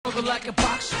Struggle like a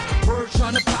boxer, word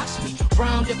trying to box me.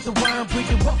 Round up the worm, bring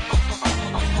it up.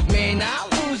 Man, I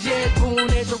lose yet, born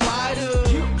as a rider.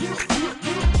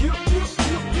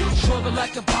 Struggle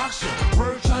like a boxer,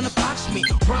 word trying to box me.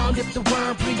 Round up the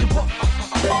worm, bring it up.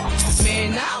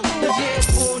 Man, I lose yet,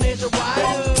 born as a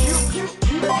rider.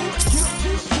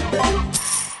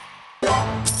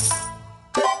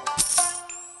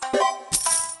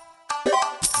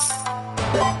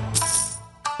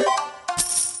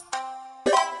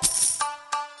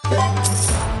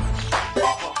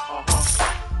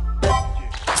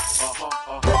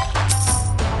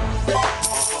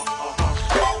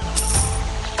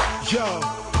 Yo,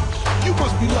 you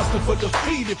must be lusting for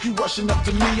defeat if you rushing up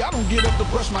to me. I don't get up to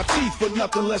brush my teeth for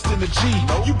nothing less than a G.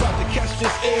 You bout to catch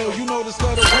this L, you know this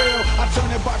letter well. I turn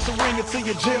that boxing ring into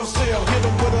your jail cell. Hit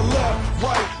him with a left,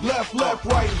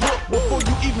 right hook. Before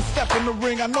you even step in the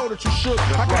ring, I know that you shook.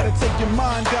 I gotta take your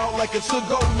mind out like it's a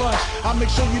go lunch. I make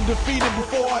sure you defeated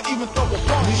before I even throw a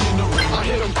punch. I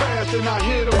hit him fast and I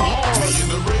hit him hard.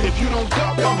 If you don't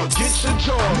duck, I'ma get your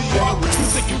jaw. You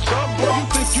think you tough, boy, you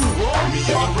think you raw.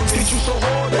 Hit you so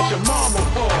hard that your mama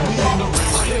fall.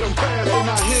 I hit him fast and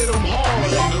I hit him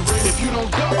hard. If you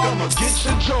don't duck, I'ma get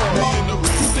your jaw.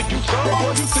 You think you tough,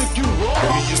 boy, you think you raw.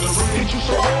 Hit you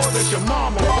so hard that your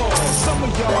mama fall. Some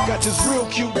of y'all got this real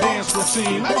cute dance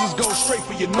routine. I just go straight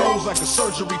for your nose like a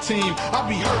surgery team. I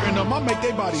be hurting them, I make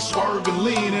their body swerve and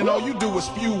lean. And all you do is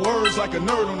spew words like a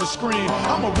nerd on the screen.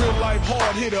 I'm a real life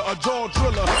hard hitter, a jaw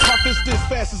driller. My fist is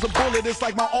fast as a bullet, it's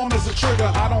like my arm is a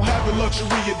trigger. I don't have the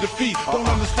luxury of defeat. Don't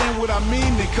understand what I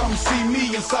mean? Then come see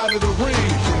me inside of the ring. You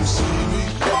can come see me,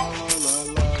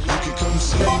 you can come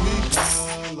see me,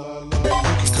 you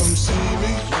can come see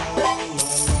me,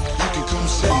 you can come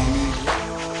see me,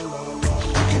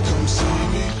 you can come see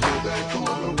me, go back on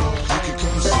the road. You can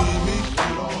come see me,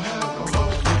 you don't have no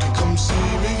hope. You can come see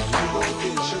me, you gon'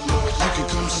 get your love. You can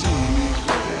come see me,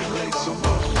 go ahead, lay some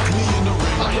up. Me in the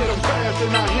ring, I hit him fast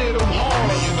and I hit him hard.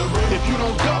 Me in the ring, if you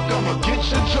don't duck, I'ma get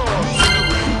your jaw. Me in the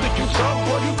ring, you think you tough,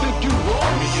 boy, you think you raw.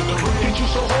 Me in the ring, hit you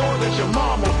so hard that your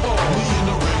mama fall. Me in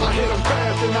the ring, I hit him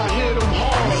fast and I hit him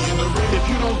hard. Me in the ring, if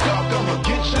you don't duck, I'ma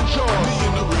get your jaw. Me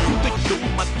in the ring, you think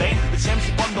doing my thing, the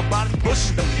championship on nobody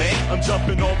pushing the man. I'm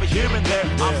jumping over here and there,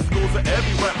 obstacles are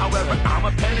everywhere. However, I'm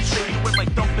a penetrator with my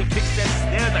thumping kicks and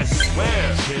snares. I swear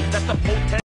that the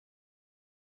potential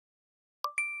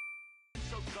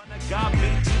gonna guide me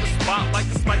to the spotlight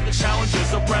despite the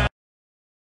challenges around.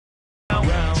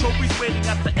 Trophies waiting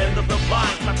at the end of the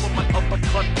line. Time for my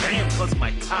uppercut, bam, cause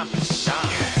my time to shine.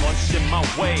 Punching my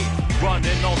way,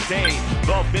 running all day.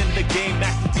 Loving the game,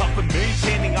 acting tough and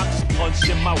maintaining. I'm just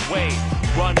punching my way,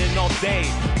 running all day.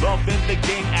 Loving the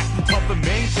game, acting tough and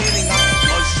maintaining. I'm just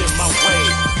punching my way,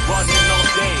 running all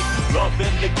day.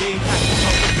 Loving the game, acting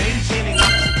tough and maintaining.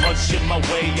 I'm just punching my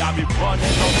way, I'll be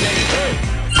running all day. Hey,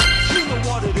 you know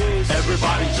what it is.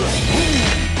 Everybody just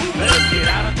move. Let's get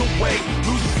out of the way.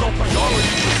 Losing no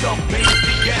priority. Self-made is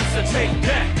the answer. Take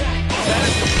that. That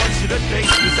is the punch of the day.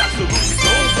 There's absolutely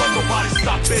no one, nobody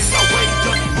stopping our way.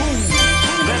 Just move.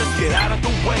 Let us get out of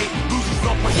the way. Losing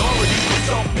no priority.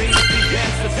 Self-made is the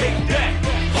answer. Take that.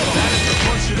 That is the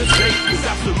punch of the day. There's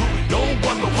absolutely no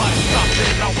one, nobody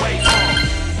stopping our way.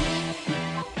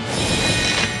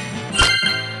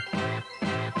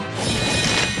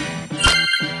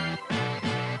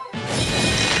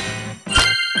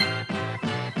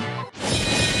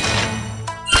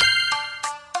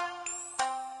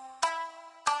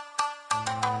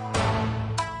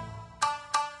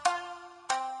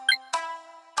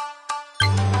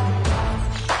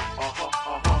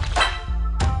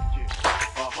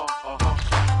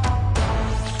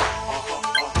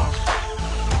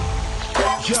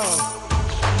 Yo,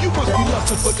 you must be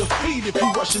lusting for defeat if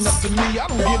you rushing up to me. I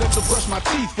don't get up to brush my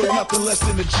teeth for nothing less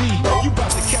than a G. You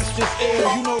bout to catch this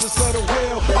L, you know this letter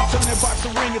well. I turn that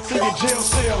boxing ring into your jail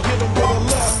cell. Hit him with a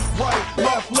left,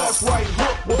 right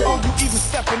hook. Before you even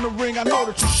step in the ring, I know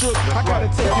that you shook. I gotta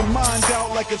take your mind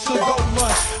out like it's a go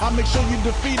lunch. I make sure you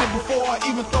defeated before I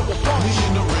even throw a punch. Me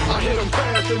in the ring, I hit him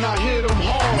fast and I hit him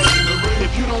hard. Me in the ring,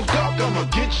 if you don't duck, I'ma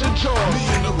get your jaw. Me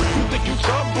in the ring, you think you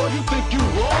tough, boy, you think you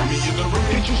raw. Me in the ring,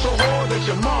 hit you so hard that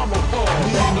your mama fall.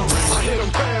 Me in the ring, I hit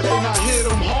him fast and I hit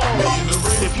him hard. Me in the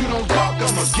ring, if you don't duck,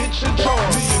 I'ma get your jaw.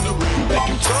 Me in the ring, you think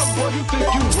you tough, boy, you think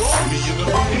you raw. Me in the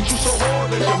ring, hit you so hard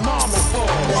that your mama fall.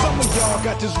 Some of y'all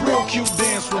got this real cute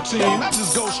dance routine. I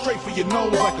just go straight for your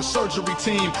nose like a surgery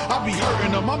team. I be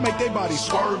hurting them, I make their body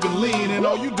swerve and lean. And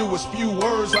all you do is spew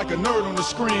words like a nerd on the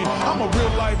screen. I'm a real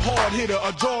life hard hitter,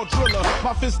 a jaw driller.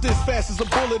 My fist is fast as a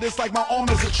bullet, it's like my arm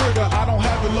is a trigger. I don't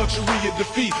have the luxury of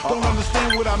defeat. Don't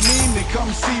understand what I mean? Then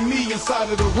come see me inside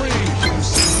of the ring. Come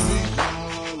see me,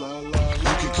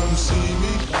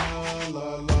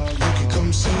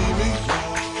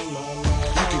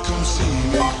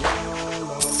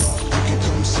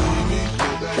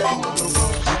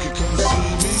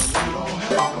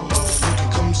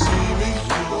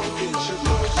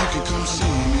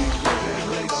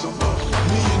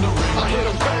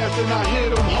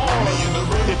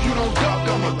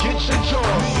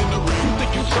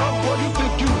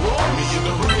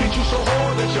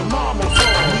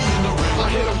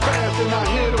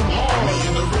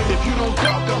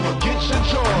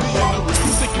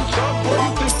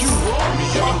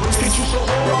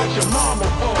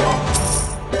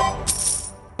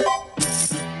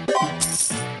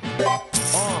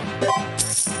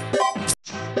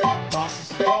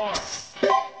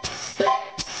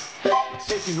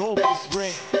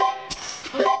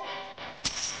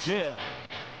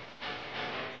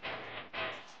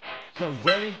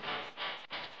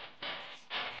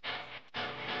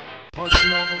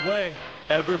 way.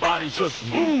 Everybody just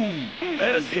move.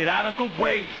 Let us get out of the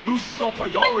way. Lose some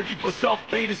priority for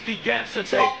self-made is the answer.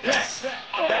 Take that.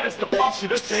 That is the punch of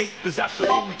the tape. There's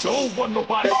absolutely don't want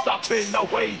nobody stopping our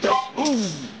way. Just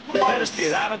move. Let us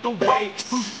get out of the way.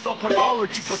 Lose some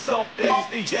priority for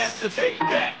self-made is the answer. Take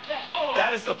that.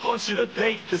 That is the punch of the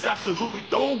day. There's absolutely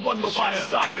don't want nobody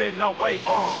stopping our way.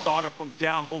 Started from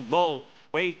down below,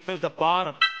 way to the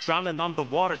bottom, drowning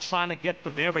underwater, trying to get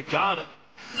from there. I got it.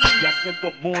 Yes,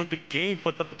 never more in the game,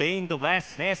 but the bane, the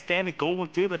last man standing, going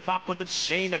to the top of the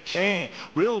chain. I can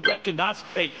real recognize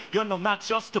fake. You know, not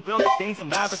just to build things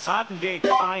I'm advertising. They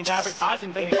ain't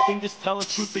advertising. They ain't just telling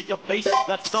truth to your face.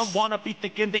 That some wanna be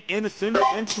thinking they innocent,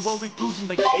 eventually losing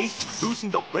the case, losing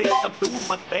the race. I'm doing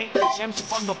my thing. The gems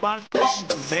from the bottom, pushing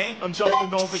the man. I'm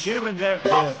jumping over here and there.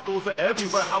 Obstacles are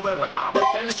everywhere. However, I'm a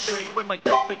penetrate with my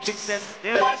perfect kicks and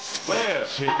stare. I swear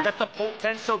that the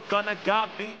potential gonna guide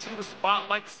me to the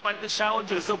spotlight. Despite the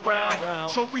challenges around,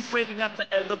 trophies waiting at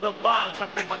the end of the line.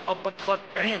 Trapping my uppercut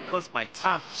bam, cause my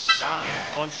time to shine.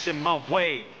 Punching my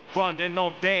way, running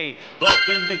all day.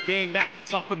 Loving the game, acting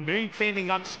tough and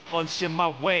maintaining. I'm just punching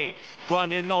my way,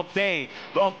 running all day.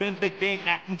 Loving the game,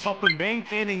 acting tough and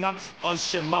maintaining. I'm just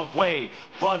punching my way,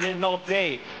 running all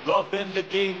day. Loving the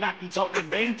game, acting tough and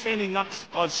maintaining. I'm just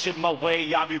punching my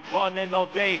way. I be running all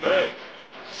day. Hey.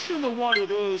 You know what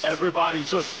it is. Everybody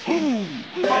just move.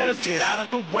 Let us get out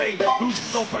of the way.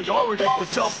 Losing no priority for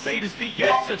self-made is the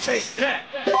answer. Take that.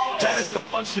 That is the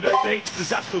punch of the day.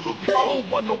 There's absolutely no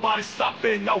one, nobody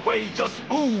stopping our way. Just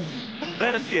move.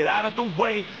 Let us get out of the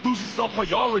way. Losing some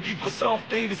priority for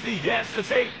self-made is the answer.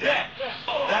 Take that.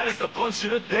 That is the punch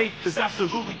of the day. There's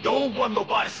absolutely no one,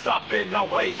 nobody stopping our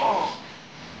way.